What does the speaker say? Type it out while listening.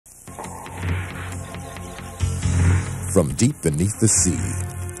From deep beneath the sea,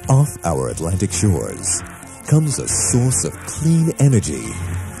 off our Atlantic shores, comes a source of clean energy,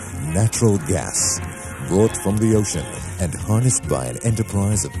 natural gas, brought from the ocean and harnessed by an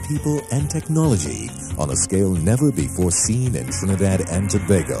enterprise of people and technology on a scale never before seen in Trinidad and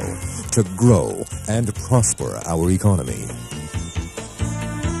Tobago to grow and prosper our economy.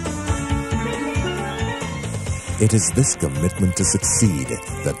 It is this commitment to succeed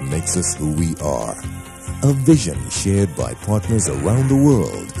that makes us who we are. A vision shared by partners around the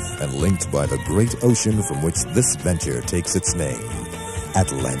world and linked by the great ocean from which this venture takes its name,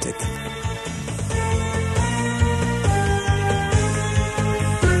 Atlantic.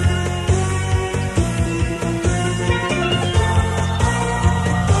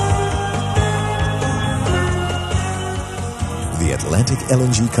 The Atlantic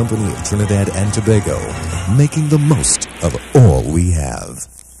LNG Company of Trinidad and Tobago, making the most of all we have.